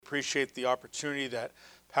appreciate the opportunity that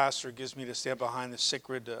Pastor gives me to stand behind the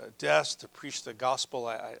sacred desk to preach the gospel.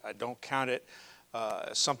 I don't count it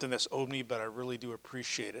as something that's owed me, but I really do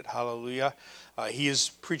appreciate it. Hallelujah. He is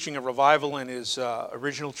preaching a revival in his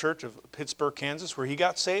original church of Pittsburgh, Kansas, where he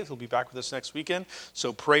got saved. He'll be back with us next weekend.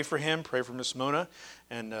 So pray for him, pray for Miss Mona,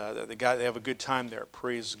 and they have a good time there.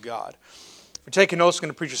 Praise God. For taking notes, I'm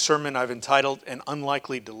going to preach a sermon I've entitled An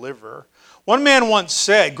Unlikely Deliverer. One man once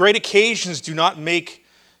said, "Great occasions do not make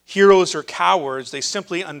heroes or cowards. They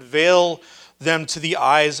simply unveil them to the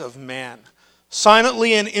eyes of man.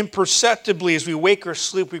 Silently and imperceptibly as we wake or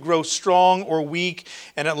sleep, we grow strong or weak,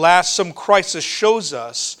 and at last some crisis shows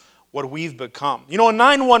us what we've become." You know, in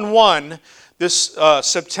 9/11, this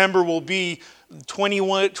September will be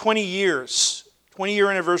 20 years,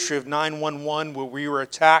 20-year anniversary of 9/11, where we were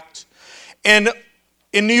attacked. And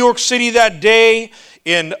in New York City that day,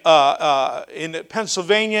 in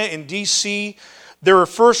Pennsylvania, in D.C., there were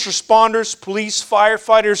first responders, police,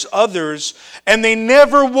 firefighters, others, and they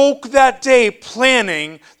never woke that day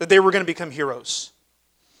planning that they were going to become heroes.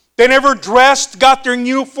 They never dressed, got their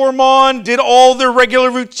uniform on, did all their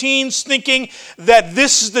regular routines, thinking that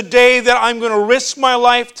this is the day that I'm going to risk my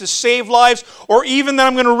life to save lives, or even that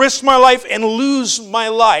I'm going to risk my life and lose my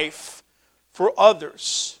life for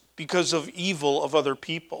others because of evil of other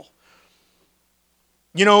people.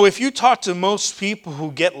 You know, if you talk to most people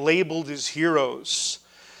who get labeled as heroes,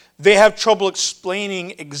 they have trouble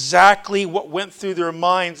explaining exactly what went through their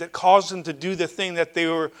minds that caused them to do the thing that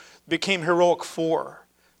they became heroic for.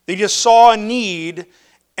 They just saw a need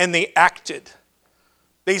and they acted.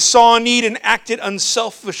 They saw a need and acted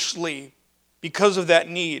unselfishly because of that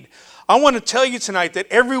need. I want to tell you tonight that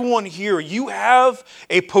everyone here, you have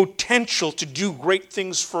a potential to do great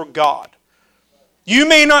things for God. You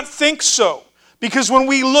may not think so, because when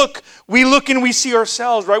we look and we see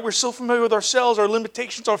ourselves, right? We're so familiar with ourselves, our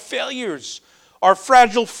limitations, our failures, our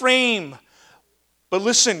fragile frame. But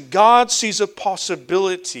listen, God sees the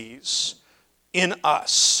possibilities in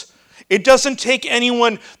us. It doesn't take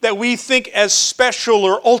anyone that we think as special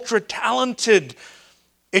or ultra talented.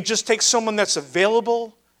 It just takes someone that's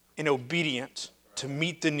available and obedient to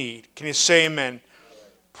meet the need. Can you say amen?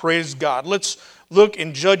 Praise God. Let's look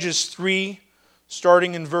in Judges 3,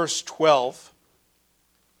 starting in verse 12.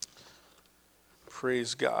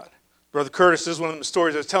 Praise God. Brother Curtis, this is one of the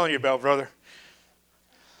stories I was telling you about, brother.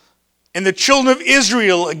 "And the children of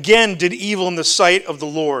Israel again did evil in the sight of the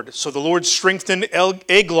Lord. So the Lord strengthened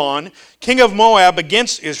Eglon, king of Moab,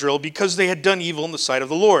 against Israel, because they had done evil in the sight of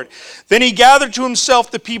the Lord. Then he gathered to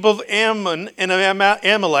himself the people of Ammon and of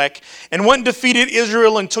Amalek, and went and defeated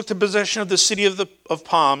Israel, and took the possession of the city of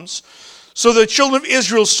palms. So the children of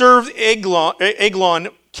Israel served Eglon,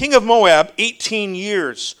 king of Moab, 18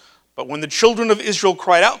 years. But when the children of Israel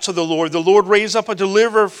cried out to the Lord raised up a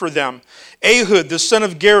deliverer for them, Ehud, the son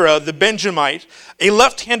of Gera, the Benjamite, a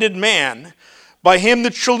left-handed man. By him the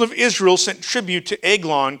children of Israel sent tribute to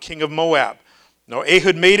Eglon, king of Moab. Now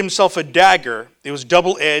Ehud made himself a dagger. It was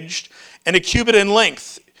double-edged, and a cubit in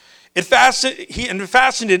length. He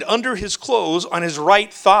fastened it under his clothes on his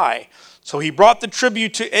right thigh. So he brought the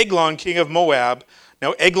tribute to Eglon, king of Moab.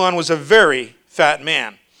 Now Eglon was a very fat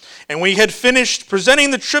man. And when he had finished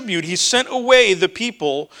presenting the tribute, he sent away the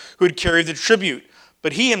people who had carried the tribute.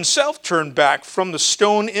 But he himself turned back from the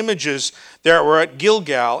stone images that were at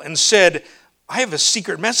Gilgal and said, 'I have a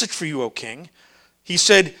secret message for you, O king.' He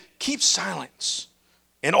said, 'Keep silence.'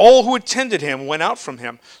 And all who attended him went out from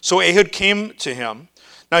him. So Ehud came to him.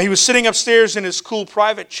 Now he was sitting upstairs in his cool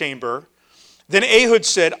private chamber. Then Ehud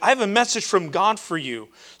said, 'I have a message from God for you.'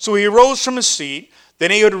 So he arose from his seat. Then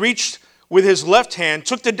Ehud reached with his left hand,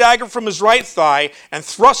 took the dagger from his right thigh, and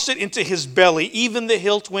thrust it into his belly. Even the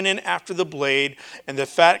hilt went in after the blade, and the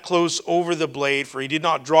fat closed over the blade, for he did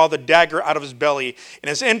not draw the dagger out of his belly, and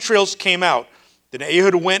his entrails came out. Then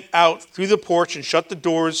Ehud went out through the porch and shut the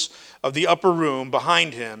doors of the upper room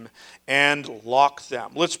behind him and locked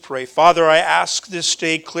them." Let's pray. Father, I ask this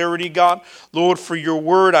day clarity, God. Lord, for your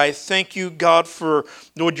word, I thank you, God, for,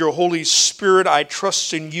 Lord, your Holy Spirit. I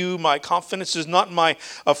trust in you. My confidence is not in my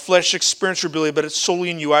flesh experience or ability, but it's solely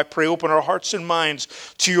in you. I pray, open our hearts and minds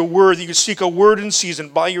to your word, that you speak a word in season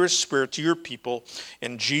by your Spirit to your people.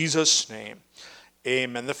 In Jesus' name,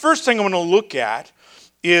 amen. The first thing I want to look at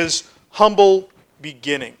is humble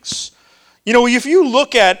beginnings. You know, if you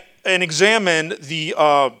look at and examine the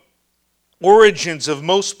origins of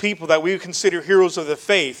most people that we would consider heroes of the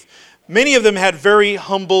faith, many of them had very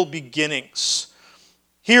humble beginnings.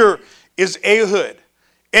 Here is Ehud.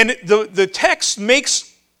 And the text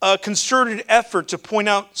makes a concerted effort to point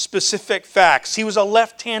out specific facts. He was a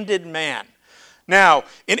left-handed man. Now,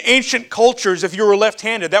 in ancient cultures, if you were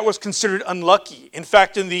left-handed, that was considered unlucky. In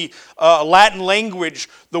fact, in the Latin language,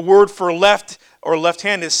 the word for left or left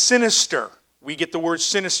hand is sinister. We get the word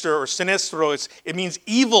sinister or sinistro. It means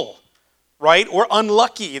evil, right? Or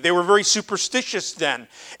unlucky. They were very superstitious then.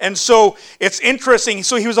 And so it's interesting.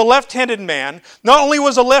 So he was a left-handed man. Not only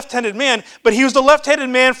was a left-handed man, but he was the left-handed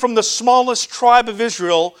man from the smallest tribe of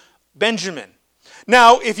Israel, Benjamin.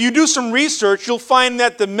 Now, if you do some research, you'll find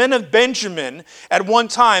that the men of Benjamin at one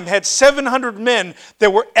time had 700 men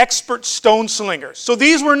that were expert stone slingers. So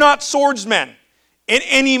these were not swordsmen in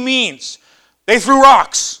any means. They threw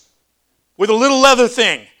rocks with a little leather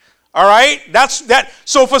thing. All right? That's that.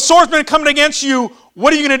 So if a swordsman coming against you,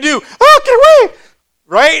 what are you going to do? Oh, get away!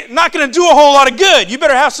 Right? Not going to do a whole lot of good. You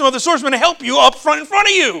better have some other swordsmen to help you up front in front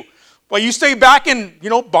of you. While you stay back and,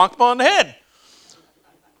 bonk them on the head.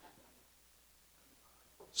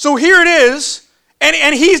 So here it is,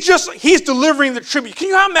 and he's delivering the tribute. Can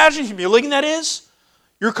you imagine how humiliating that is?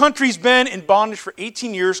 Your country's been in bondage for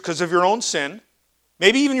 18 years because of your own sin,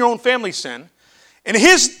 maybe even your own family's sin. And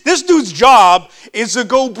this dude's job is to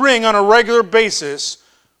go bring on a regular basis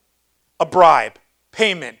a bribe,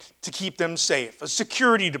 payment to keep them safe, a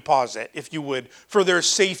security deposit, if you would, for their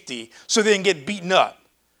safety so they can get beaten up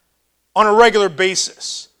on a regular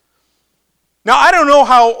basis. Now, I don't know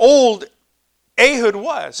how old Ehud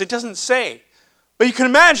was. It doesn't say. But you can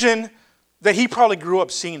imagine that he probably grew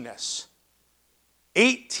up seeing this.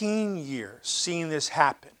 18 years seeing this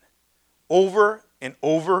happen over and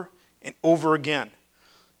over and over again.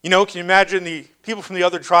 Can you imagine the people from the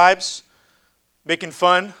other tribes making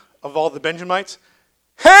fun of all the Benjamites?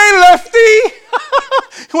 Hey, lefty!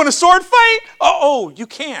 You want a sword fight? Oh, you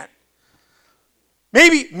can't.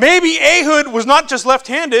 Maybe Ehud was not just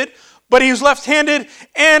left-handed, but he was left-handed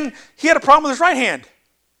and he had a problem with his right hand.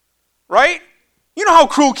 Right? You know how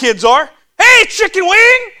cruel kids are. Hey, chicken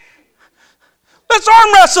wing! Let's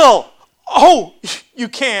arm wrestle! Oh, you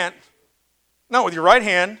can't. Not with your right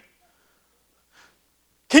hand.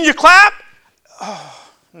 Can you clap? Oh,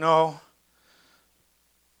 no.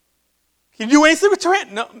 Can you do anything with your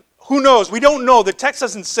hand? No. Who knows? We don't know. The text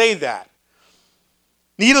doesn't say that.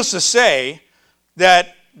 Needless to say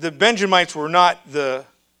that the Benjamites were not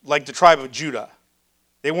like the tribe of Judah.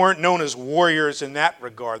 They weren't known as warriors in that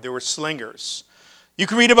regard. They were slingers. You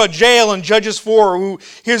can read about Jael in Judges 4, who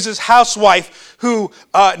here's this housewife who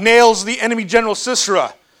nails the enemy general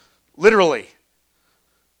Sisera, literally.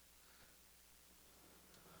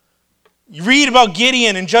 You read about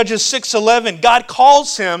Gideon in Judges 6:11. God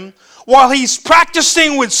calls him while he's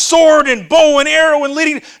practicing with sword and bow and arrow and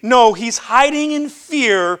leading. No, he's hiding in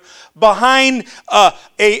fear behind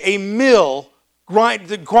a mill, grind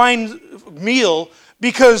meal,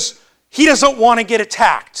 because he doesn't want to get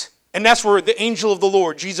attacked. And that's where the angel of the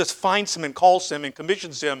Lord, Jesus, finds him and calls him and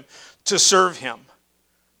commissions him to serve him.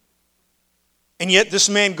 And yet this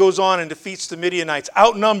man goes on and defeats the Midianites,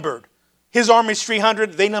 outnumbered. His army's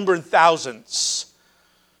 300, they number in thousands.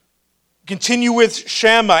 Continue with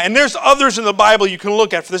Shammah. And there's others in the Bible you can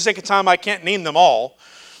look at. For the sake of time, I can't name them all.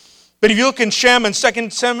 But if you look in Shammah in 2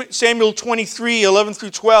 Samuel 23, 11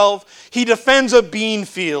 through 12, he defends a bean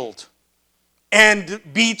field and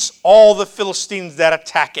beats all the Philistines that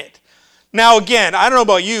attack it. Now again, I don't know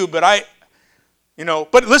about you, but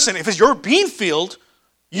but listen, if it's your bean field,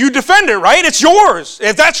 you defend it, right? It's yours.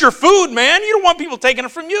 If that's your food, man, you don't want people taking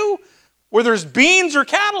it from you, whether it's beans or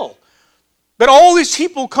cattle. But all these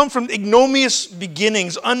people come from ignominious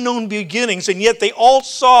beginnings, unknown beginnings, and yet they all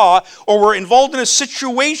saw or were involved in a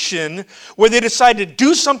situation where they decided to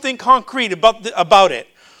do something concrete about it.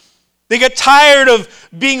 They get tired of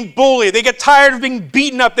being bullied. They get tired of being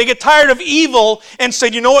beaten up. They get tired of evil and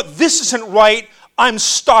said, you know what, this isn't right. I'm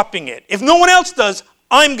stopping it. If no one else does,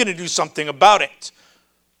 I'm going to do something about it.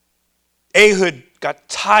 Ehud got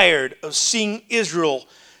tired of seeing Israel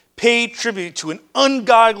pay tribute to an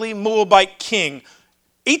ungodly Moabite king.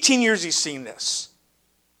 18 years he's seen this.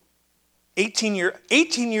 18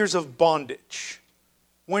 years of bondage.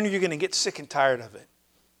 When are you going to get sick and tired of it?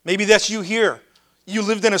 Maybe that's you here. You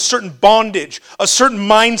lived in a certain bondage, a certain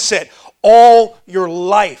mindset all your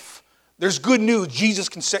life. There's good news. Jesus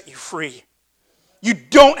can set you free. You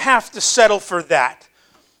don't have to settle for that.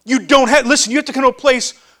 Listen, you have to come to a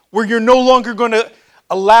place where you're no longer going to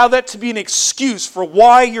allow that to be an excuse for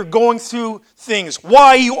why you're going through things,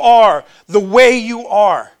 why you are the way you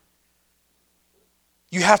are.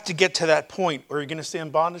 You have to get to that point where you're going to stay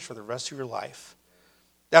in bondage for the rest of your life.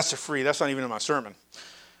 That's not even in my sermon.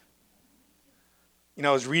 I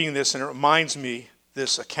was reading this and it reminds me,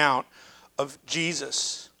 this account of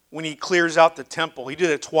Jesus, when he clears out the temple. He did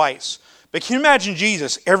it twice. But can you imagine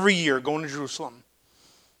Jesus every year going to Jerusalem,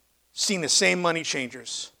 seeing the same money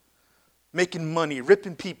changers, making money,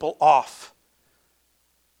 ripping people off.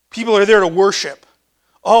 People are there to worship.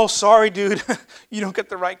 Oh, sorry, dude, you don't get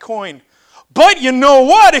the right coin. But you know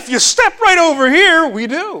what? If you step right over here, we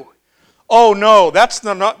do. Oh, no, that's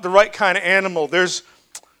not the right kind of animal. There's.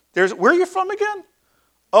 Where are you from again?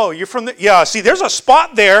 Oh, you're from see, there's a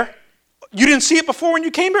spot there. You didn't see it before when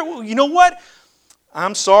you came here? Well, you know what?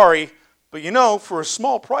 I'm sorry, but for a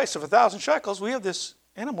small price of 1,000 shekels, we have this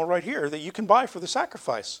animal right here that you can buy for the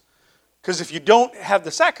sacrifice. Because if you don't have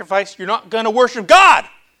the sacrifice, you're not going to worship God.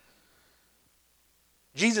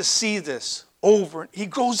 Jesus sees this over. He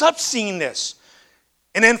grows up seeing this.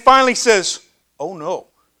 And then finally says, oh no.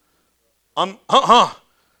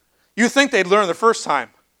 You think they'd learn the first time.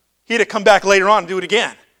 He had to come back later on and do it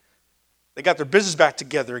again. They got their business back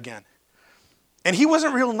together again. And he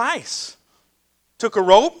wasn't real nice. Took a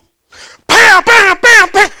rope. Bam, bam, bam,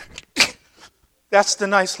 bam. That's the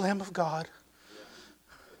nice Lamb of God.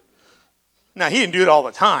 Now, he didn't do it all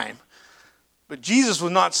the time. But Jesus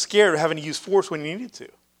was not scared of having to use force when he needed to.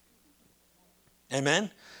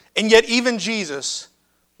 Amen? And yet even Jesus,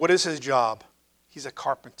 what is his job? He's a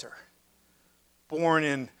carpenter. Born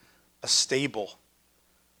in a stable.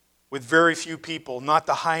 With very few people. Not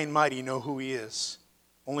the high and mighty know who he is.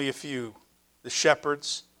 Only a few. The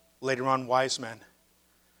shepherds, later on wise men.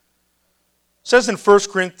 It says in 1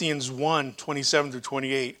 Corinthians 1, 27 through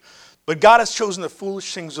 28, but God has chosen the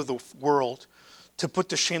foolish things of the world to put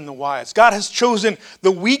to shame the wise. God has chosen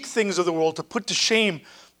the weak things of the world to put to shame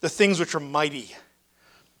the things which are mighty.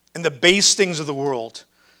 And the base things of the world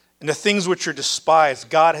and the things which are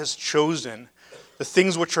despised. God has chosen the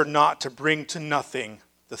things which are not to bring to nothing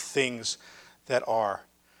the things that are.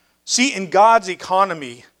 See, in God's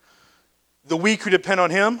economy, the weak who depend on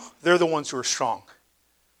him, they're the ones who are strong.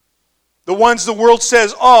 The ones the world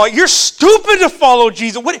says, oh, you're stupid to follow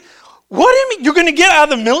Jesus. What do you mean? You're going to get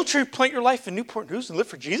out of the military, plant your life in Newport News and live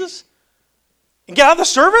for Jesus? And get out of the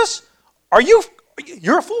service?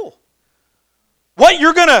 You're a fool. What,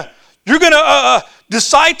 you're going to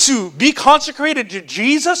decide to be consecrated to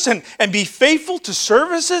Jesus and be faithful to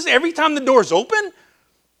services every time the door's open?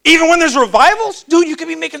 Even when there's revivals? Dude, you could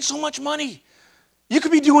be making so much money. You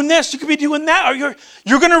could be doing this, you could be doing that. Or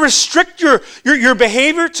you're going to restrict your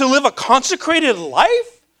behavior to live a consecrated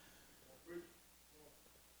life?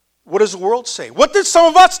 What does the world say? What did some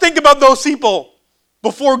of us think about those people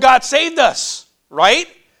before God saved us? Right?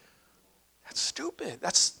 That's stupid.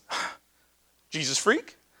 That's Jesus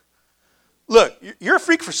freak. Look, you're a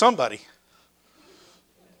freak for somebody.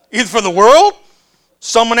 Either for the world,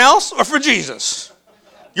 someone else, or for Jesus.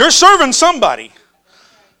 You're serving somebody.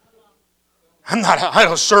 I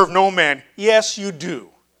don't serve no man. Yes, you do.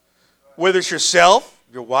 Whether it's yourself,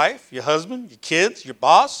 your wife, your husband, your kids, your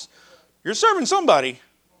boss, you're serving somebody.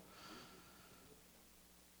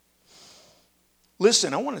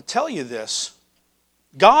 Listen, I want to tell you this.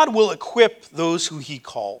 God will equip those who he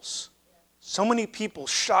calls. So many people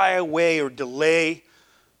shy away or delay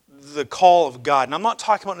the call of God. And I'm not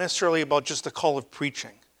talking about necessarily about just the call of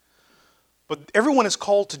preaching. But everyone is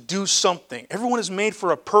called to do something. Everyone is made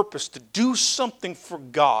for a purpose, to do something for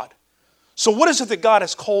God. So what is it that God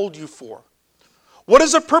has called you for? What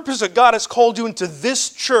is the purpose that God has called you into this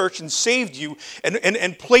church and saved you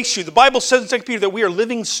and placed you? The Bible says in 2 Peter that we are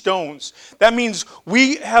living stones. That means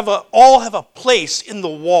we all have a place in the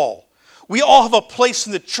wall. We all have a place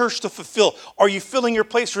in the church to fulfill. Are you filling your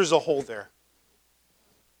place, or is a hole there?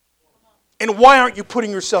 And why aren't you putting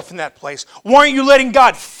yourself in that place? Why aren't you letting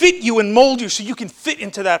God fit you and mold you so you can fit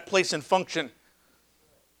into that place and function?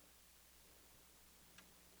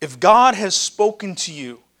 If God has spoken to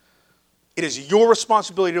you, it is your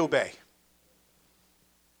responsibility to obey.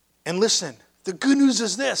 And listen, the good news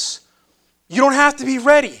is this. You don't have to be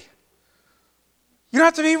ready. You don't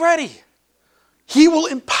have to be ready. He will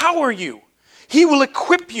empower you. He will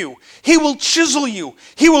equip you. He will chisel you.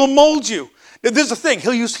 He will mold you. There's the thing.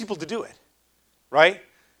 He'll use people to do it. Right?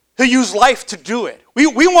 He'll use life to do it. We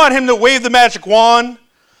want him to wave the magic wand,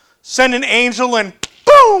 send an angel, and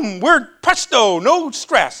boom, we're presto, no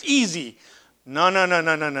stress, easy. No.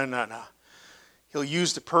 He'll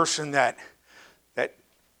use the person that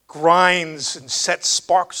grinds and sets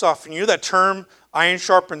sparks off. And you know that term, iron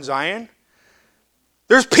sharpens iron?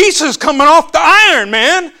 There's pieces coming off the iron,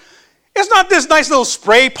 man. It's not this nice little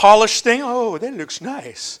spray polish thing. Oh, that looks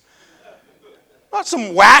nice. Not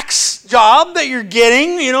some wax job that you're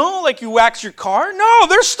getting, like you wax your car. No,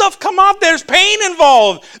 there's stuff come off. There's pain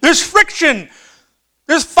involved. There's friction.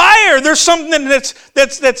 There's fire. There's something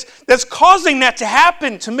that's causing that to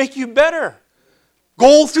happen to make you better.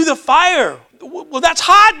 Go through the fire. Well, that's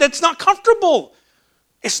hot. That's not comfortable.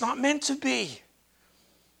 It's not meant to be.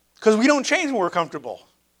 Because we don't change when we're comfortable.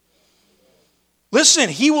 Listen,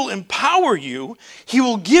 he will empower you. He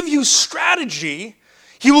will give you strategy.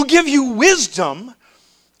 He will give you wisdom.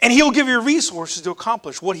 And he'll give you resources to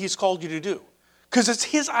accomplish what he's called you to do. Because it's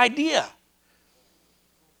his idea.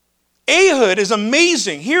 Ehud is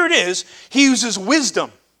amazing. Here it is. He uses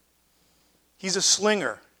wisdom. He's a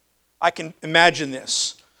slinger. I can imagine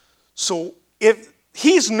this. So if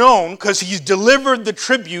he's known because he's delivered the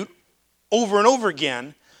tribute over and over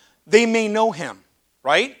again, they may know him,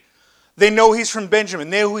 right? They know he's from Benjamin.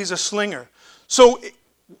 They know he's a slinger. So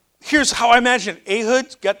here's how I imagine it.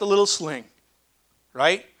 Ehud's got the little sling,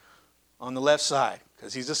 right? On the left side,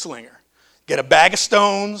 because he's a slinger. Get a bag of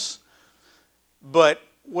stones. But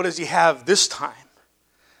what does he have this time?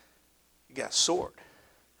 He got a sword.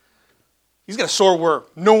 He's got a sword where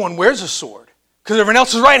no one wears a sword. Because everyone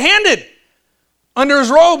else is right-handed. Under his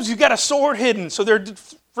robes, you've got a sword hidden. So they're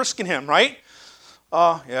frisking him, right?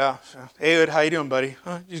 Yeah. Ehud, how you doing, buddy?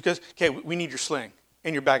 Okay, we need your sling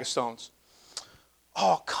and your bag of stones.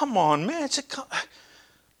 Oh, come on, man.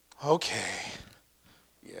 Okay.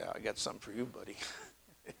 Yeah, I got something for you, buddy.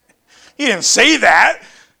 He didn't say that.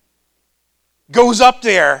 Goes up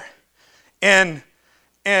there, and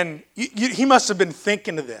he must have been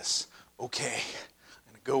thinking of this. Okay,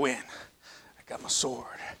 I'm going to go in. I got my sword.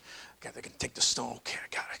 I can take the stone. Okay,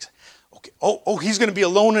 I got it. Okay. Oh, he's going to be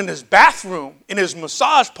alone in his bathroom, in his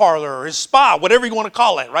massage parlor, or his spa, whatever you want to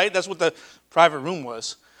call it, right? That's what the private room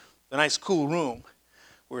was. The nice, cool room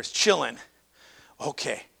where it's chilling.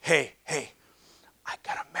 Okay, hey, I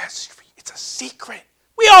got a message for you. It's a secret.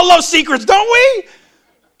 We all love secrets, don't we?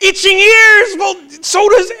 Itching ears. Well, so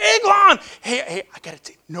does Eglon. Hey, I got to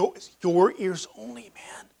tell you. No, it's your ears only,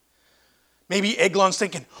 man. Maybe Eglon's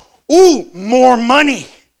thinking, ooh, more money.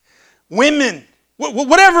 Women.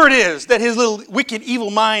 Whatever it is that his little wicked,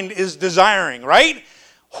 evil mind is desiring, right?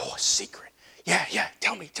 Oh, a secret. Yeah,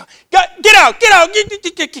 tell me. Get out.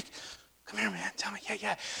 Come here, man. Tell me.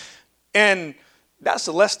 Yeah. And that's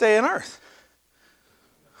the last day on earth.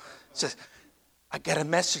 It says, I got a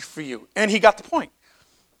message for you. And he got the point.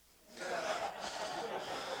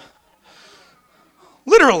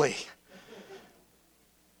 Literally.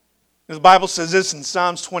 The Bible says this in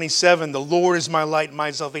Psalms 27, the Lord is my light and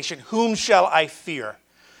my salvation. Whom shall I fear?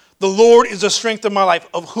 The Lord is the strength of my life.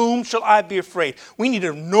 Of whom shall I be afraid? We need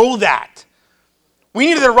to know that. We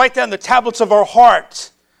need to write that on the tablets of our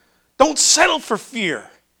heart. Don't settle for fear.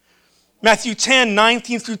 Matthew 10,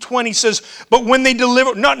 19 through 20 says, but when they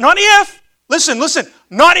deliver, not if, listen,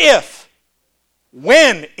 not if,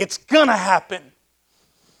 when it's going to happen.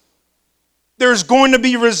 There's going to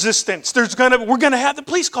be resistance. We're going to have the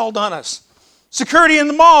police called on us. Security in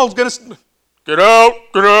the mall is going to, get out.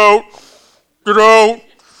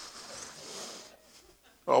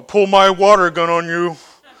 I'll pull my water gun on you.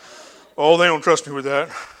 Oh, they don't trust me with that.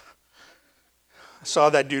 I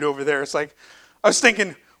saw that dude over there. It's like, I was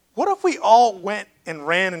thinking, what if we all went and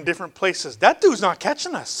ran in different places? That dude's not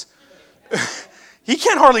catching us. He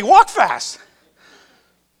can't hardly walk fast.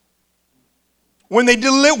 When they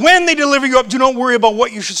deliver you up, do not worry about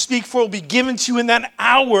what you should speak, for it will be given to you in that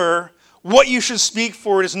hour. What you should speak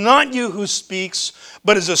for, it is not you who speaks,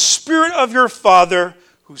 but is the Spirit of your Father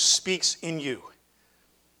who speaks in you.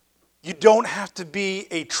 You don't have to be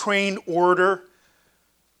a trained orator,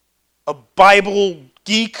 a Bible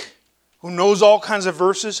geek who knows all kinds of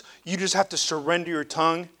verses. You just have to surrender your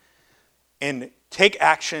tongue and take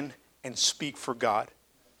action and speak for God.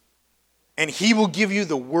 And he will give you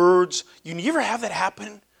the words. You ever have that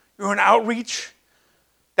happen? You're in outreach.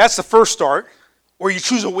 That's the first start. Or you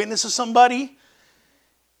choose a witness of somebody.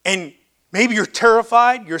 And maybe you're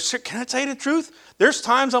terrified. You're sick. Can I tell you the truth? There's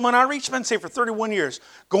times I'm on outreach. I've been saved for 31 years.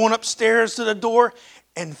 Going upstairs to the door.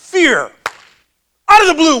 And fear, out of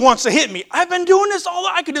the blue, wants to hit me. I've been doing this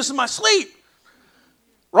I could do this in my sleep.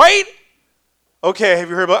 Right? Okay, have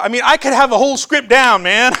you heard about, I could have a whole script down,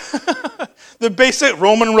 man. The basic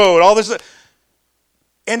Roman road, all this.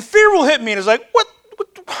 And fear will hit me and it's like, what?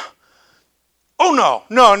 Oh,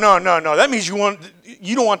 no. That means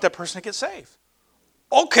you don't want that person to get saved.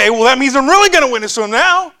 Okay, well, that means I'm really going to witness to him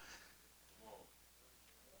now.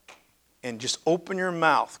 And just open your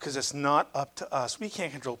mouth, because it's not up to us. We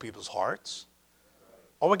can't control people's hearts.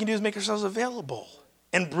 All we can do is make ourselves available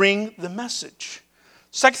and bring the message.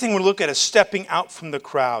 Second thing we'll look at is stepping out from the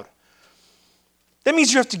crowd. That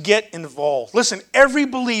means you have to get involved. Listen, every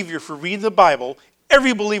believer, if you read the Bible,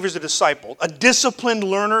 every believer is a disciple, a disciplined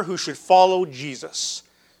learner who should follow Jesus.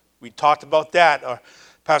 We talked about that.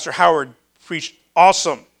 Pastor Howard preached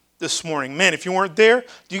awesome this morning. Men, if you weren't there,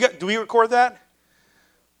 do we record that?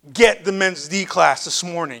 Get the men's D class this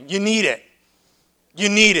morning. You need it. You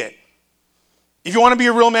need it. If you want to be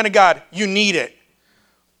a real man of God, you need it.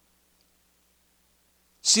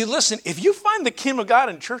 See, listen, if you find the kingdom of God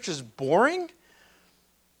in church is boring,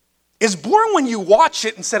 it's boring when you watch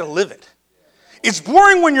it instead of live it. It's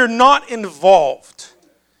boring when you're not involved.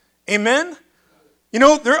 Amen? You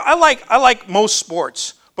know, I like most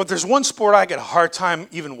sports, but there's one sport I get a hard time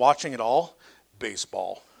even watching at all.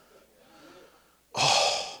 Baseball.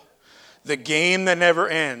 Oh, the game that never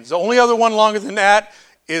ends. The only other one longer than that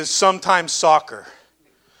is sometimes soccer.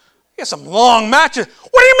 You get some long matches.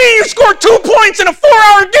 What do you mean you scored 2 points in a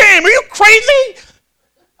 4-hour game? Are you crazy?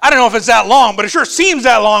 I don't know if it's that long, but it sure seems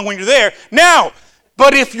that long when you're there. Now,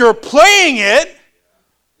 but if you're playing it,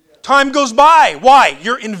 time goes by. Why?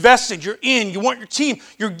 You're invested. You're in. You want your team.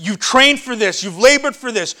 You've trained for this. You've labored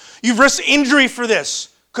for this. You've risked injury for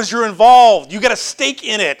this because you're involved. You got a stake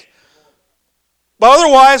in it. But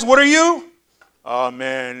otherwise, what are you? Oh,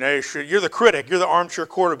 man, you're the critic. You're the armchair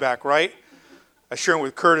quarterback, right? I was sharing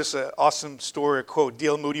with Curtis an awesome story, a quote.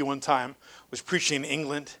 D.L. Moody one time was preaching in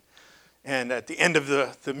England, and at the end of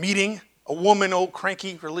the meeting, a woman, old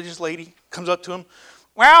cranky religious lady, comes up to him.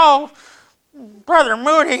 Well, Brother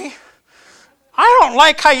Moody, I don't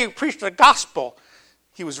like how you preach the gospel.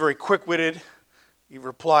 He was very quick-witted. He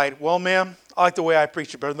replied, well, ma'am, I like the way I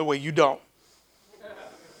preach it better than the way you don't.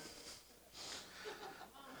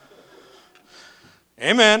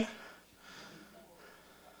 Amen.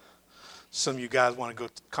 Some of you guys want to go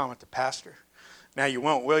comment to pastor. Now you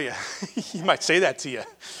won't, will you? He might say that to you.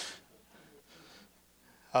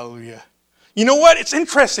 Hallelujah. You know what? It's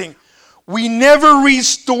interesting. We never read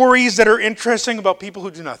stories that are interesting about people who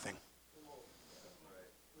do nothing.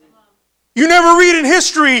 You never read in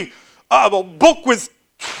history a book with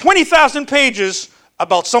 20,000 pages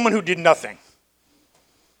about someone who did nothing.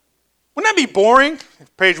 Wouldn't that be boring?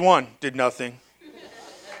 Page 1, did nothing.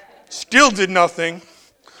 Still did nothing.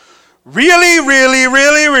 Really, really,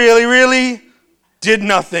 really, really, really did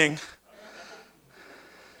nothing.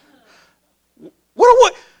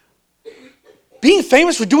 What? Being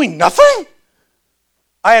famous for doing nothing?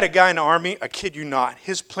 I had a guy in the army, I kid you not.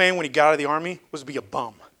 His plan when he got out of the army was to be a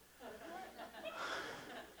bum.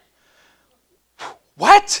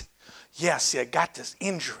 What? Yeah, see, I got this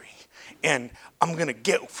injury, and I'm going to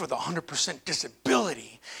get for the 100%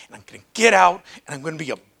 disability, and I'm going to get out, and I'm going to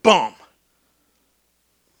be a bum.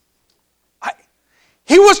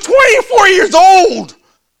 He was 24 years old.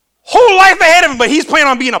 Whole life ahead of him, but he's planning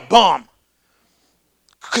on being a bum.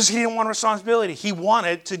 Because he didn't want responsibility. He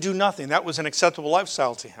wanted to do nothing. That was an acceptable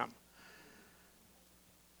lifestyle to him.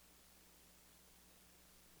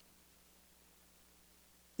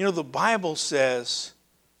 You know, the Bible says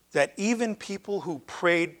that even people who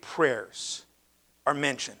prayed prayers are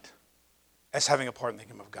mentioned as having a part in the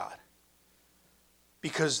kingdom of God.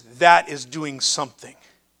 Because that is doing something.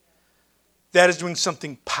 That is doing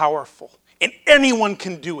something powerful. And anyone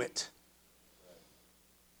can do it.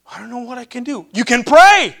 I don't know what I can do. You can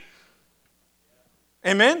pray.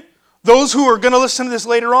 Amen? Those who are going to listen to this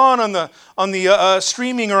later on the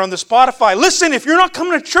streaming or on the Spotify, listen, if you're not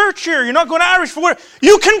coming to church here, you're not going to Irish for what,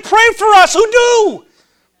 you can pray for us who do.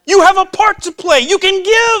 You have a part to play. You can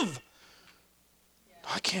give.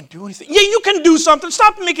 I can't do anything. Yeah, you can do something.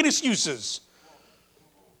 Stop making excuses.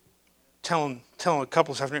 Telling a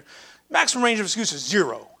couple this afternoon, maximum range of excuses,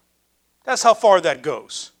 0. That's how far that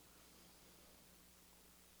goes.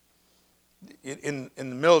 In the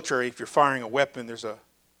military, if you're firing a weapon, there's a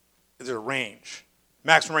range.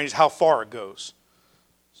 Maximum range is how far it goes.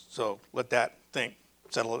 So let that thing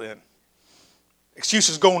settle it in.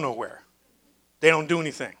 Excuses go nowhere. They don't do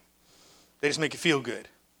anything. They just make you feel good.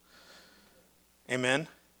 Amen?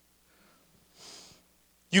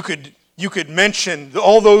 You could mention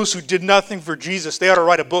all those who did nothing for Jesus. They ought to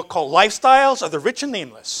write a book called Lifestyles of the Rich and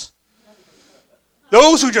Nameless.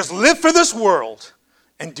 Those who just live for this world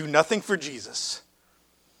and do nothing for Jesus.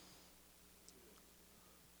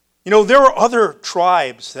 You know, there were other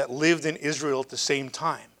tribes that lived in Israel at the same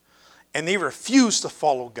time, and they refused to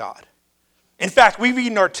follow God. In fact, we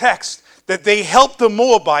read in our text that they helped the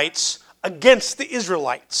Moabites against the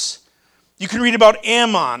Israelites. You can read about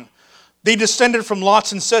Ammon. They descended from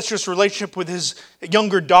Lot's incestuous relationship with his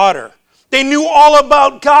younger daughter. They knew all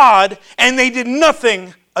about God, and they did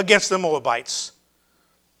nothing against the Moabites.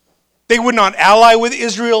 They would not ally with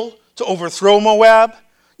Israel to overthrow Moab.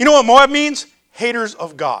 You know what Moab means? Haters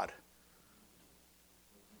of God.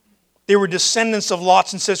 They were descendants of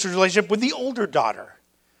Lot's incestuous relationship with the older daughter.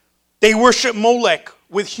 They worshiped Molech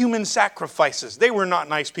with human sacrifices. They were not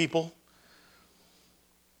nice people.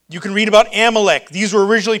 You can read about Amalek. These were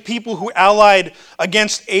originally people who allied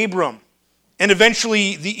against Abram. And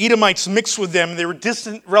eventually the Edomites mixed with them. They were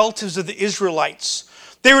distant relatives of the Israelites.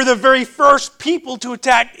 They were the very first people to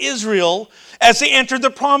attack Israel as they entered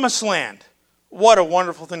the Promised Land. What a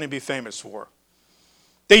wonderful thing to be famous for.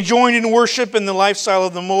 They joined in worship in the lifestyle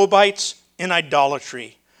of the Moabites in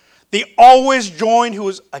idolatry. They always joined who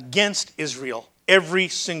was against Israel every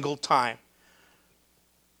single time.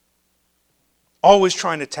 Always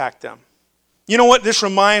trying to attack them. You know what this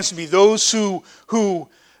reminds me? Those who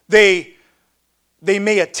they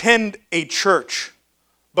may attend a church,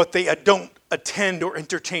 but they don't attend or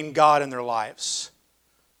entertain God in their lives.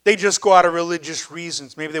 They just go out of religious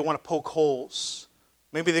reasons. Maybe they want to poke holes.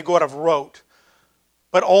 Maybe they go out of rote.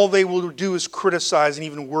 But all they will do is criticize and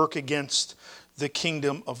even work against the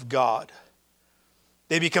kingdom of God.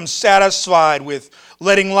 They become satisfied with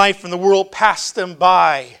letting life in the world pass them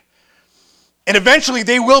by. And eventually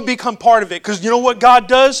they will become part of it. Because you know what God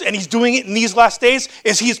does, and He's doing it in these last days,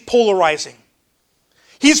 is He's polarizing.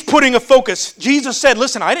 He's putting a focus. Jesus said,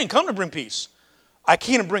 listen, I didn't come to bring peace. I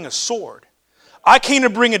came to bring a sword. I came to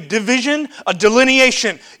bring a division, a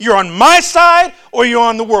delineation. You're on my side or you're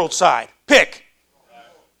on the world side. Pick.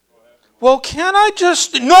 Well, can I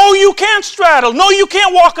just... No, you can't straddle. No, you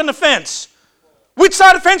can't walk on the fence. Which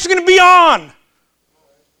side of the fence are you going to be on?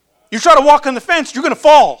 You try to walk on the fence, you're going to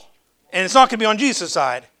fall. And it's not going to be on Jesus'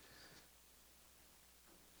 side.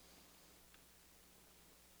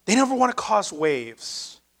 They never want to cause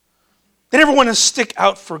waves. They never want to stick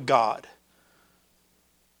out for God.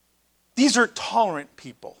 These are tolerant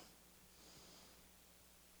people.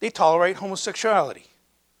 They tolerate homosexuality.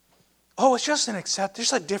 Oh, it's just an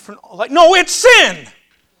there's a different... No, it's sin.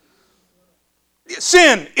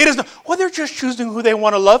 Sin. It is not... Well, they're just choosing who they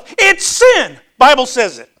want to love. It's sin. Bible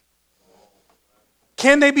says it.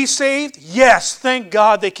 Can they be saved? Yes. Thank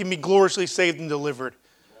God they can be gloriously saved and delivered.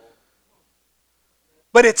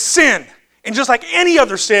 But it's sin. And just like any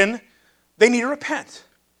other sin, they need to repent.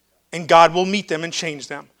 And God will meet them and change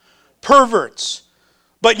them. Perverts.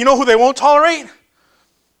 But you know who they won't tolerate?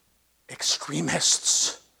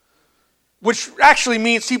 Extremists. Which actually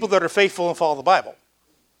means people that are faithful and follow the Bible.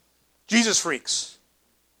 Jesus freaks.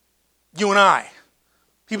 You and I.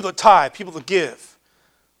 People that tithe. People that give.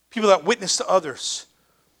 People that witness to others.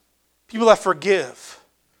 People that forgive.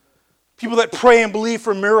 People that pray and believe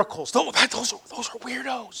for miracles. Those are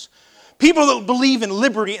weirdos. People that believe in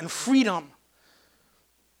liberty and freedom.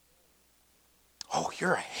 Oh,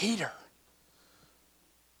 you're a hater.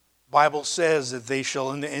 Bible says that they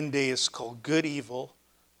shall in the end days call good evil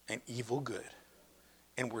and evil good.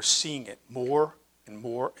 And we're seeing it more and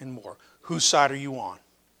more and more. Whose side are you on?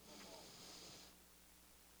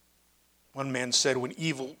 One man said, when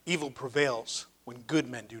evil prevails, when good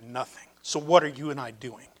men do nothing. So what are you and I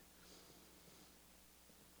doing?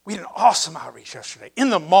 We had an awesome outreach yesterday in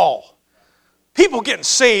the mall. People getting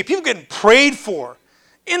saved, people getting prayed for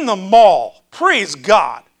in the mall. Praise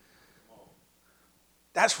God.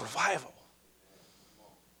 That's revival.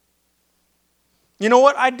 You know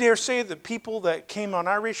what? I dare say the people that came on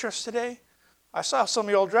outreach yesterday, I saw some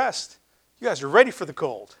of you all dressed. You guys are ready for the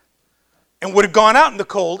cold. And would have gone out in the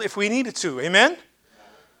cold if we needed to. Amen?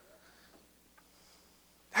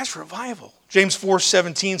 That's revival. James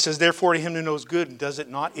 4:17 says, therefore to him who knows good and does it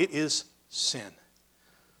not, it is sin.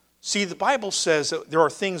 See, the Bible says that there are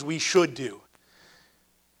things we should do.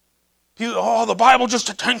 People, the Bible just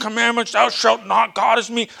the 10 Commandments, thou shalt not, God is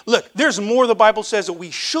me. Look, there's more the Bible says that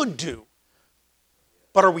we should do.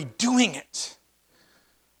 But are we doing it?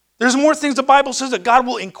 There's more things the Bible says that God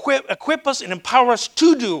will equip us and empower us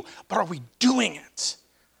to do. But are we doing it?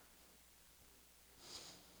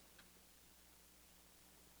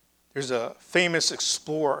 There's a famous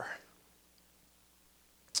explorer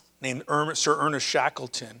named Sir Ernest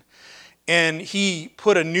Shackleton. And he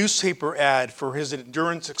put a newspaper ad for his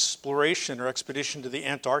endurance exploration or expedition to the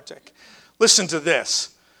Antarctic. Listen to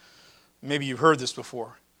this. Maybe you've heard this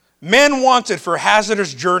before. Men wanted for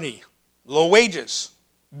hazardous journey, low wages,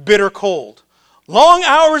 bitter cold, long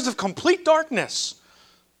hours of complete darkness,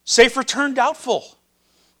 safe return doubtful,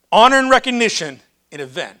 honor and recognition in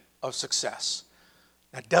event of success.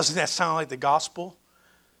 Now, doesn't that sound like the gospel?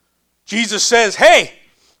 Jesus says, hey,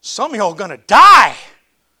 some of y'all are going to die.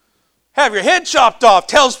 Have your head chopped off.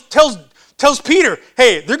 Tells Peter,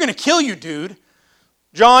 hey, they're going to kill you, dude.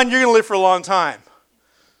 John, you're going to live for a long time.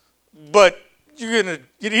 But he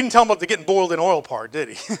didn't tell him about the getting boiled in oil part, did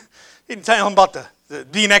he? He didn't tell him about the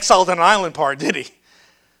being exiled on an island part, did he?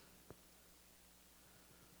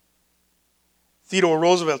 Theodore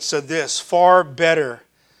Roosevelt said this, far better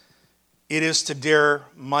it is to dare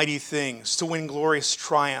mighty things, to win glorious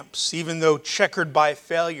triumphs, even though checkered by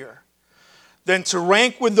failure, than to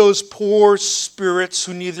rank with those poor spirits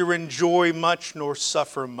who neither enjoy much nor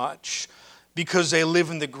suffer much, because they live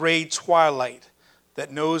in the gray twilight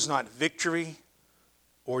that knows not victory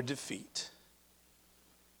or defeat.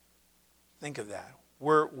 Think of that.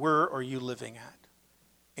 Where are you living at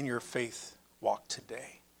in your faith walk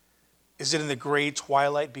today? Is it in the gray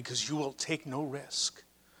twilight because you will take no risk?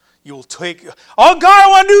 You will take, oh God, I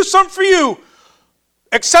want to do something for you.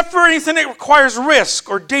 Except for anything that requires risk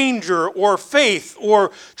or danger or faith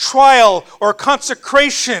or trial or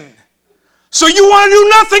consecration. So you want to do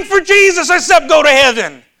nothing for Jesus except go to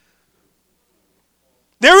heaven.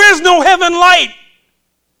 There is no heaven light.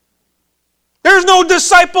 There's no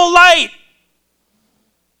disciple light.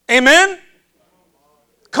 Amen?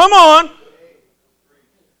 Come on.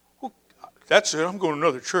 Well, that's it. I'm going to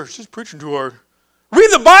another church. This is preaching too hard. Read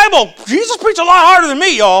the Bible. Jesus preached a lot harder than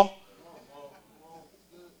me, y'all.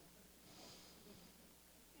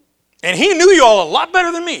 And he knew you all a lot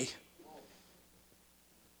better than me.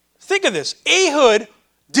 Think of this. Ehud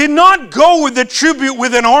did not go with the tribute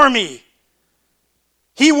with an army.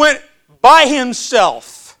 He went by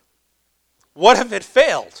himself. What if it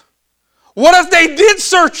failed? What if they did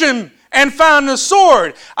search him and found the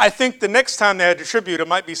sword? I think the next time they had to tribute, it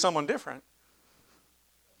might be someone different.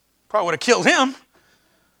 Probably would have killed him.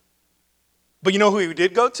 But you know who he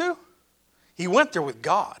did go to? He went there with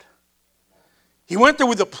God. He went there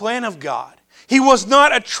with the plan of God. He was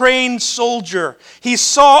not a trained soldier. He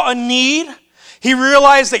saw a need. He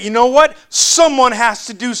realized that, you know what? Someone has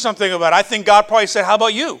to do something about it. I think God probably said, how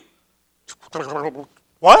about you?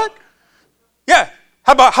 What? Yeah,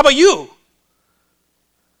 how about you?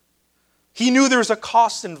 He knew there was a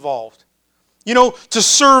cost involved. You know, to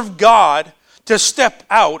serve God, to step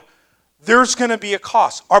out, there's going to be a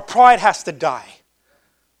cost. Our pride has to die.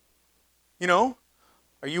 You know?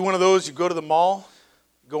 Are you one of those, you go to the mall,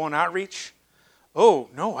 go on outreach? Oh,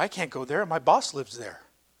 no, I can't go there. My boss lives there.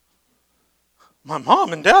 My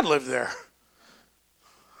mom and dad live there.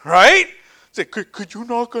 Right? Say, could you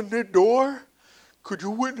knock on their door? Could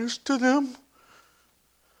you witness to them?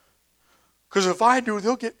 Because if I do,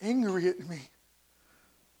 they'll get angry at me.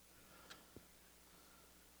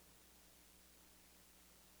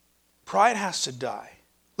 Pride has to die.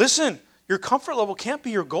 Listen, your comfort level can't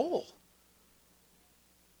be your goal.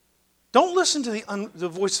 Don't listen to the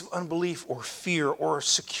voice of unbelief or fear or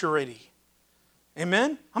security.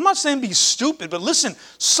 Amen? I'm not saying be stupid, but listen,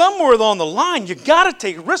 somewhere along the line, you got to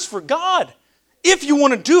take risks for God if you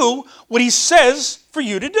want to do what He says for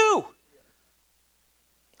you to do.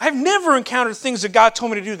 I've never encountered things that God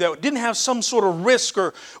told me to do that didn't have some sort of risk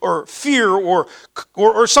or fear or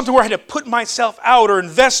something where I had to put myself out or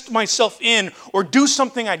invest myself in or do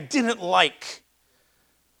something I didn't like.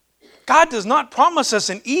 God does not promise us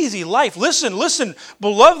an easy life. Listen,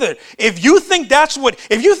 beloved. If you think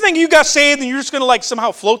you got saved and you're just going to like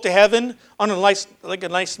somehow float to heaven on a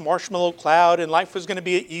nice marshmallow cloud and life was going to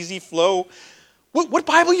be an easy flow, what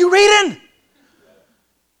Bible are you reading?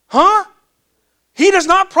 Huh? He does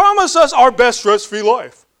not promise us our best stress-free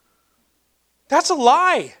life. That's a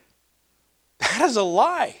lie. That is a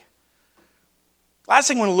lie. Last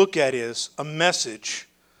thing I want to look at is a message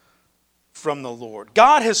from the Lord.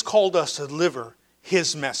 God has called us to deliver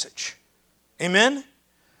His message. Amen?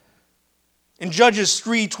 In Judges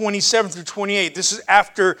 3:27-28, this is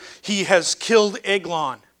after he has killed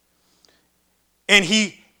Eglon. And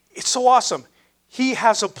it's so awesome. He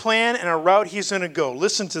has a plan and a route he's going to go.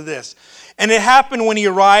 Listen to this. And it happened when he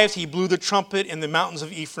arrived, he blew the trumpet in the mountains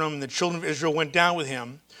of Ephraim, and the children of Israel went down with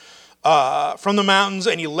him from the mountains,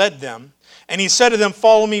 and he led them. And he said to them,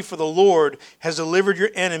 follow me, for the Lord has delivered your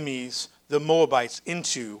enemies, the Moabites,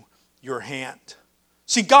 into your hand.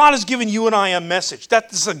 See, God has given you and I a message.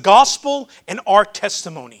 That is the gospel and our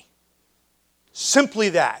testimony. Simply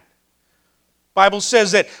that. The Bible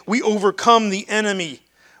says that we overcome the enemy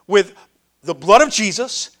with the blood of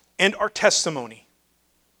Jesus and our testimony.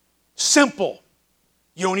 Simple.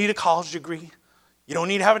 You don't need a college degree. You don't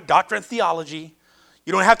need to have a doctorate in theology.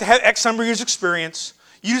 You don't have to have X number of years experience.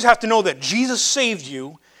 You just have to know that Jesus saved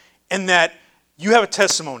you and that you have a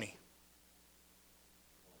testimony.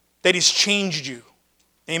 That He's changed you.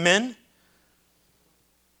 Amen?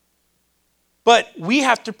 But we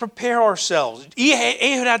have to prepare ourselves.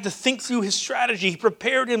 Ehud had to think through his strategy. He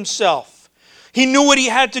prepared himself. He knew what he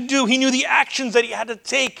had to do. He knew the actions that he had to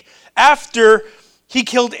take after he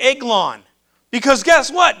killed Eglon. Because guess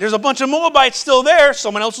what? There's a bunch of Moabites still there.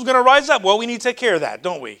 Someone else is going to rise up. Well, we need to take care of that,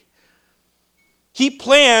 don't we? He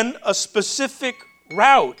planned a specific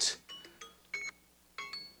route.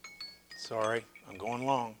 Sorry, I'm going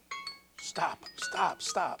long. Stop.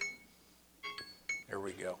 There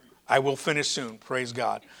we go. I will finish soon. Praise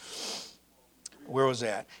God. Where was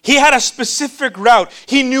that? He had a specific route.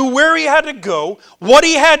 He knew where he had to go, what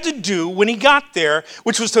he had to do when he got there,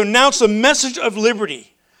 which was to announce the message of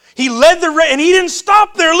liberty. He led and he didn't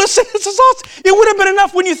stop there. Listen, this is awesome. It would have been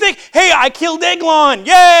enough when you think, hey, I killed Eglon.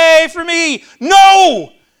 Yay for me.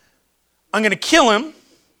 No! I'm going to kill him.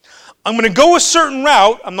 I'm going to go a certain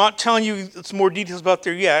route. I'm not telling you some more details about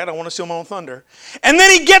there yet. I don't want to steal my own thunder. And then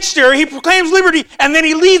he gets there. He proclaims liberty. And then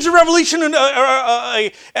he leads a revolution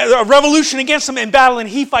against them in battle. And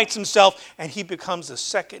he fights himself. And he becomes the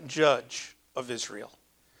second judge of Israel.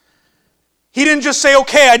 He didn't just say,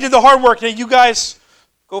 okay, I did the hard work. Now you guys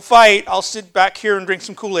go fight. I'll sit back here and drink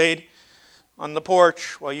some Kool-Aid on the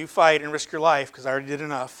porch while you fight and risk your life because I already did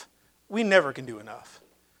enough. We never can do enough.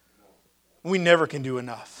 We never can do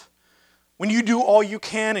enough. When you do all you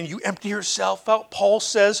can and you empty yourself out, Paul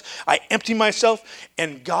says, I empty myself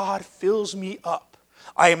and God fills me up.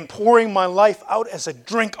 I am pouring my life out as a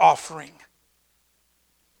drink offering.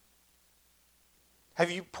 Have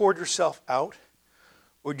you poured yourself out?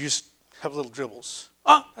 Or do you just have little dribbles?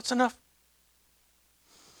 That's enough.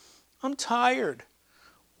 I'm tired.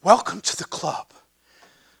 Welcome to the club.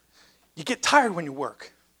 You get tired when you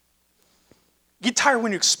work. You get tired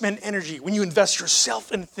when you expend energy, when you invest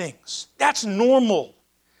yourself in things. That's normal.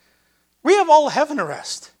 We have all heaven to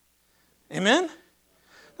rest. Amen?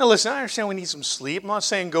 Now listen, I understand we need some sleep. I'm not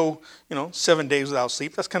saying go, 7 days without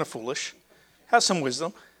sleep. That's kind of foolish. Have some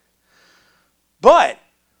wisdom. But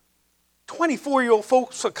 24-year-old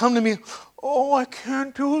folks that come to me, I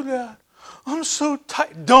can't do that. I'm so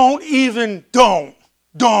tired. Don't.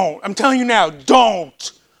 I'm telling you now,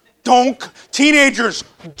 don't. Teenagers,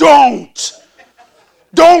 don't.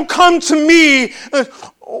 Don't come to me. I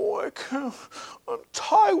can't. I'm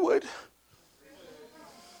tired.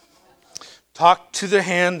 Talk to the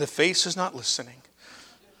hand. The face is not listening.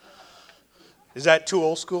 Is that too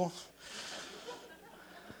old school?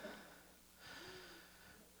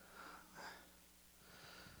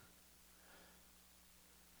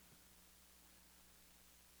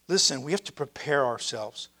 Listen, we have to prepare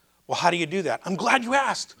ourselves. Well, how do you do that? I'm glad you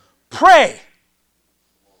asked. Pray.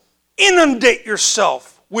 Inundate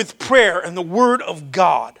yourself with prayer and the Word of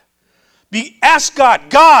God. Ask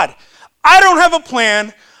God, I don't have a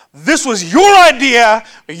plan. This was your idea.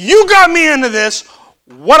 You got me into this.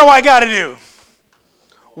 What do I got to do?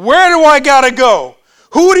 Where do I got to go?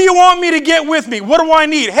 Who do you want me to get with me? What do I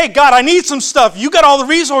need? Hey, God, I need some stuff. You got all the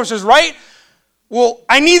resources, right? Well,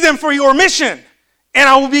 I need them for your mission. And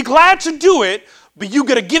I will be glad to do it, but you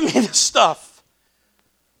got to give me this stuff.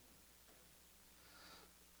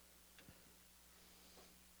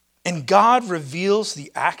 And God reveals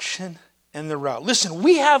the action and the route. Listen,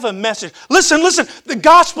 we have a message. Listen. The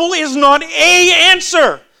gospel is not a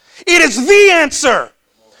answer. It is the answer.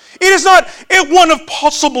 It is not one of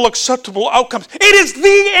possible acceptable outcomes. It is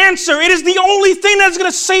the answer. It is the only thing that's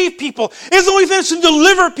going to save people. It's the only thing that's going to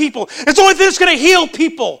deliver people. It's the only thing that's going to heal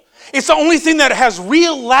people. It's the only thing that has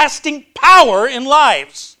real lasting power in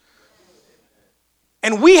lives.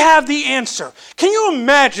 And we have the answer. Can you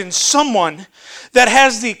imagine someone that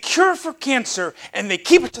has the cure for cancer and they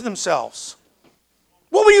keep it to themselves?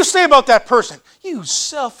 What would you say about that person? You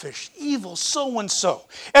selfish, evil so-and-so.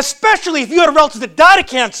 Especially if you had a relative that died of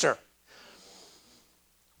cancer.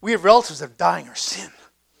 We have relatives that are dying of sin.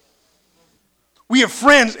 We have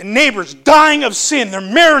friends and neighbors dying of sin. Their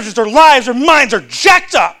marriages, their lives, their minds are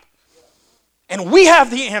jacked up. And we have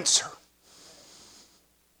the answer.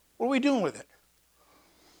 What are we doing with it?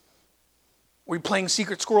 Are we playing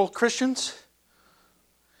secret squirrel Christians?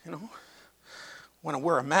 Want to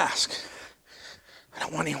wear a mask. I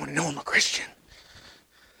don't want anyone to know I'm a Christian.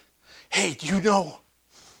 Hey, do you know?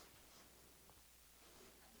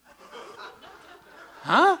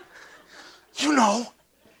 Huh? You know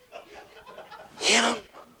him?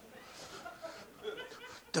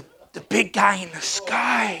 The big guy in the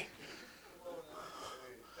sky.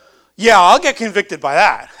 Yeah, I'll get convicted by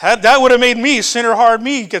that. That would have made me, sinner hard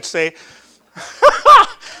me, get saved.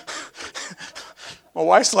 My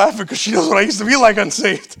wife's laughing because she knows what I used to be like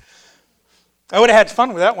unsaved. I would have had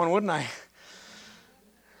fun with that one, wouldn't I?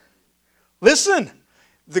 Listen,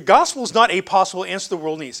 the gospel is not a possible answer the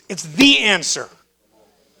world needs. It's the answer.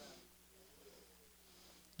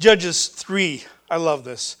 Judges 3, I love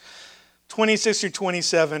this. 26 through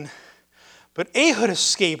 27. But Ehud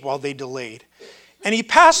escaped while they delayed, and he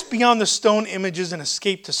passed beyond the stone images and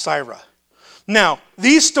escaped to Syra. Now,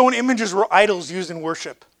 these stone images were idols used in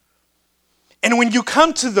worship. And when you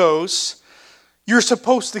come to those, you're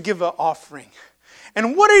supposed to give an offering.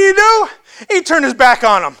 And what did he do? He turned his back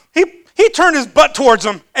on them. He turned his butt towards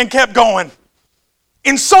them and kept going,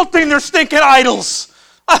 insulting their stinking idols.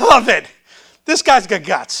 I love it. This guy's got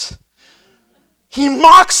guts. He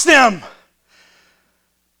mocks them.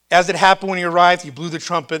 As it happened when he arrived, he blew the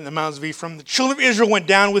trumpet in the mountains of Ephraim. The children of Israel went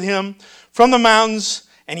down with him from the mountains,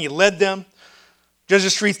 and he led them.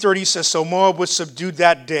 Judges 3:30 says, so Moab was subdued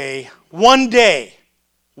that day. One day,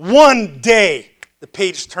 the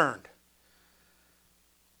page turned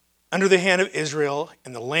under the hand of Israel,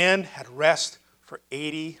 and the land had rest for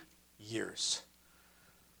 80 years.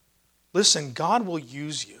 Listen, God will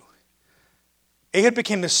use you. Ahab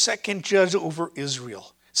became the second judge over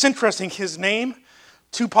Israel. It's interesting, his name,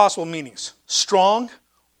 two possible meanings, strong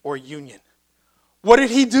or union. What did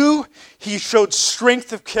he do? He showed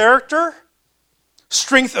strength of character,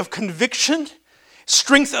 strength of conviction,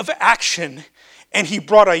 strength of action, and he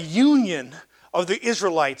brought a union of the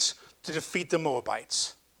Israelites to defeat the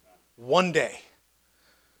Moabites. One day.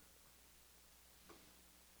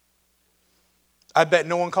 I bet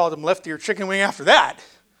no one called him lefty or chicken wing after that.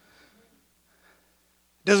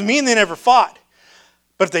 Doesn't mean they never fought.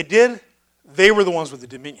 But if they did, they were the ones with the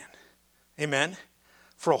dominion. Amen?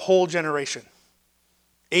 For a whole generation.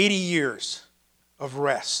 80 years of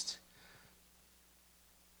rest.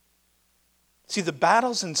 See, the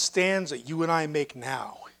battles and stands that you and I make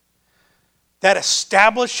now, that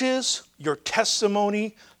establishes your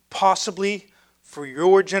testimony possibly for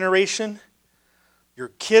your generation, your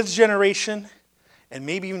kids' generation, and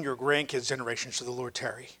maybe even your grandkids' generation should the Lord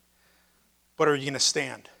tarry. But are you going to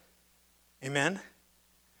stand? Amen?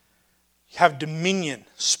 Have dominion,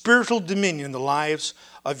 spiritual dominion in the lives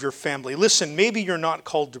of your family. Listen, maybe you're not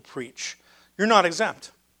called to preach. You're not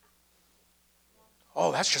exempt.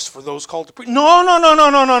 Oh, that's just for those called to preach. No.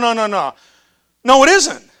 No, it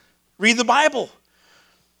isn't. Read the Bible.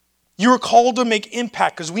 You're called to make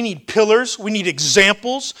impact because we need pillars, we need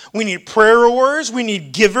examples, we need prayer warriors, we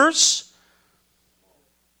need givers.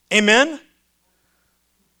 Amen?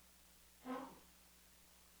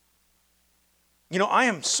 You know, I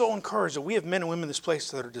am so encouraged that we have men and women in this place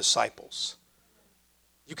that are disciples.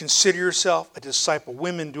 You consider yourself a disciple.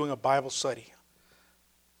 Women doing a Bible study.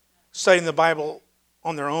 Studying the Bible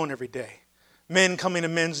on their own every day. Men coming to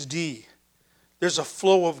Men's D. There's a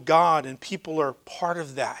flow of God and people are part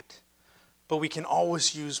of that. But we can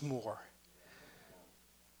always use more.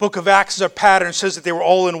 Book of Acts is our pattern. It says that they were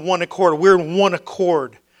all in one accord. We're in one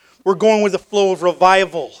accord. We're going with the flow of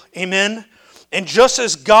revival. Amen? And just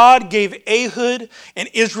as God gave Ehud and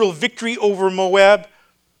Israel victory over Moab,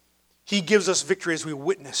 He gives us victory as we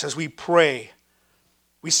witness, as we pray.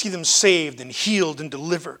 We see them saved and healed and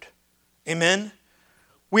delivered. Amen?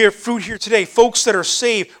 We have fruit here today. Folks that are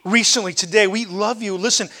saved recently today, we love you.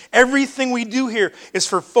 Listen, everything we do here is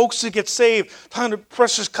for folks to get saved. Talking to the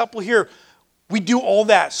precious couple here, we do all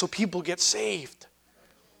that so people get saved.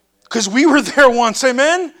 Because we were there once,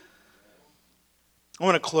 amen? I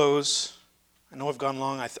want to close. I know I've gone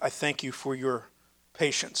long. I thank you for your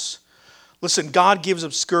patience. Listen, God gives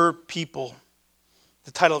obscure people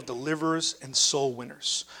the title of deliverers and soul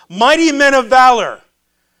winners. Mighty men of valor,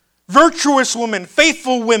 virtuous women,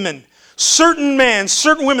 faithful women, certain men,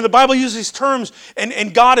 certain women. The Bible uses these terms,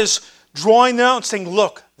 and God is drawing them out and saying,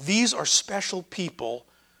 look, these are special people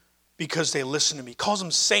because they listen to me. He calls them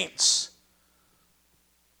saints.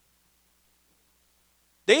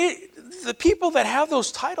 The people that have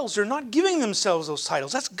those titles, they're not giving themselves those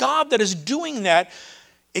titles. That's God that is doing that.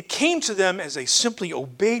 It came to them as they simply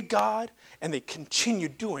obeyed God and they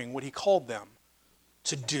continued doing what He called them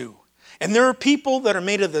to do. And there are people that are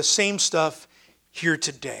made of the same stuff here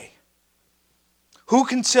today. Who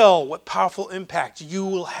can tell what powerful impact you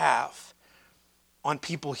will have on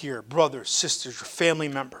people here, brothers, sisters, or family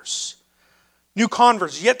members? New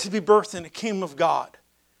converts yet to be birthed in the kingdom of God.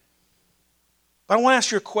 But I want to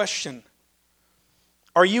ask you a question.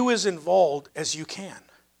 Are you as involved as you can?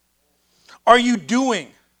 Are you doing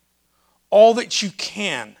all that you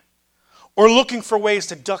can? Or looking for ways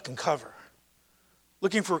to duck and cover?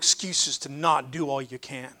 Looking for excuses to not do all you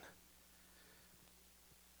can?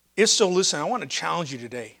 If so, listen, I want to challenge you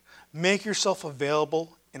today. Make yourself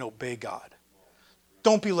available and obey God.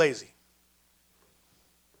 Don't be lazy.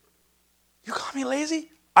 You call me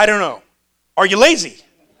lazy? I don't know. Are you lazy?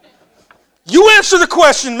 You answer the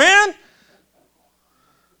question, man.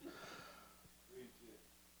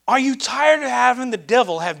 Are you tired of having the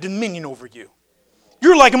devil have dominion over you?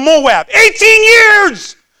 You're like Moab. 18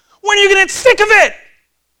 years! When are you going to get sick of it?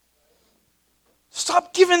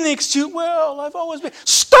 Stop giving the excuse, well, I've always been.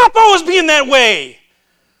 Stop always being that way.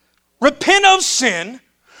 Repent of sin.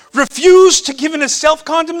 Refuse to give in to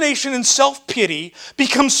self-condemnation and self-pity.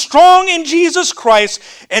 Become strong in Jesus Christ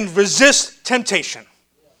and resist temptation.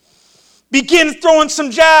 Begin throwing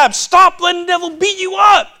some jabs. Stop letting the devil beat you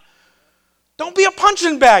up. Don't be a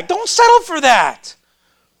punching bag. Don't settle for that.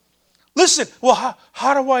 Listen, well,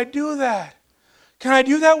 how do I do that? Can I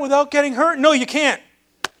do that without getting hurt? No, you can't.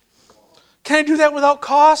 Can I do that without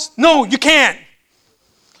cost? No, you can't.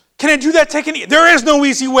 Can I do that taking? There is no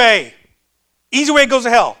easy way. Easy way goes to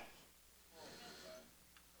hell.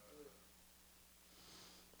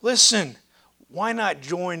 Listen, why not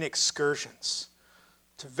join excursions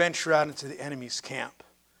to venture out into the enemy's camp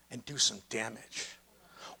and do some damage?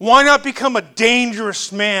 Why not become a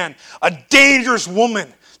dangerous man, a dangerous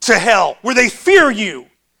woman to hell where they fear you?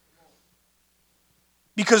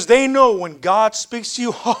 Because they know when God speaks to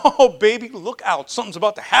you, oh, baby, look out. Something's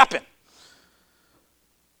about to happen.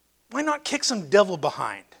 Why not kick some devil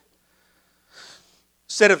behind?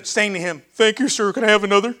 Instead of saying to him, thank you, sir, can I have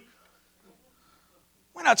another?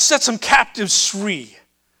 Why not set some captives free?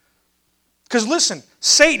 Because listen,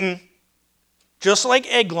 Satan, just like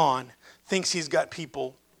Eglon, thinks he's got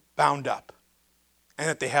people bound up and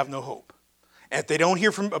that they have no hope. And if they don't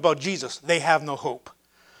hear about Jesus, they have no hope.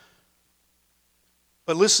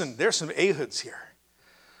 But listen, there's some Ehuds here.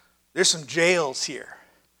 There's some Jaels here.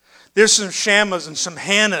 There's some Shammahs and some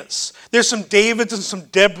Hannahs. There's some Davids and some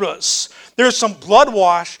Deborahs. There's some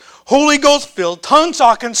blood-washed, Holy Ghost-filled,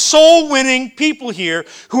 tongue-talking, soul-winning people here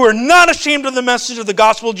who are not ashamed of the message of the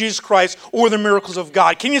gospel of Jesus Christ or the miracles of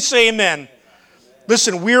God. Can you say amen?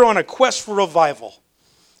 Listen, we're on a quest for revival,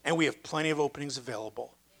 and we have plenty of openings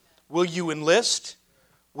available. Will you enlist?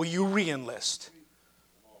 Will you re-enlist?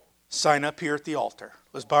 Sign up here at the altar.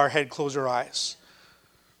 Let's bow our head, close our eyes.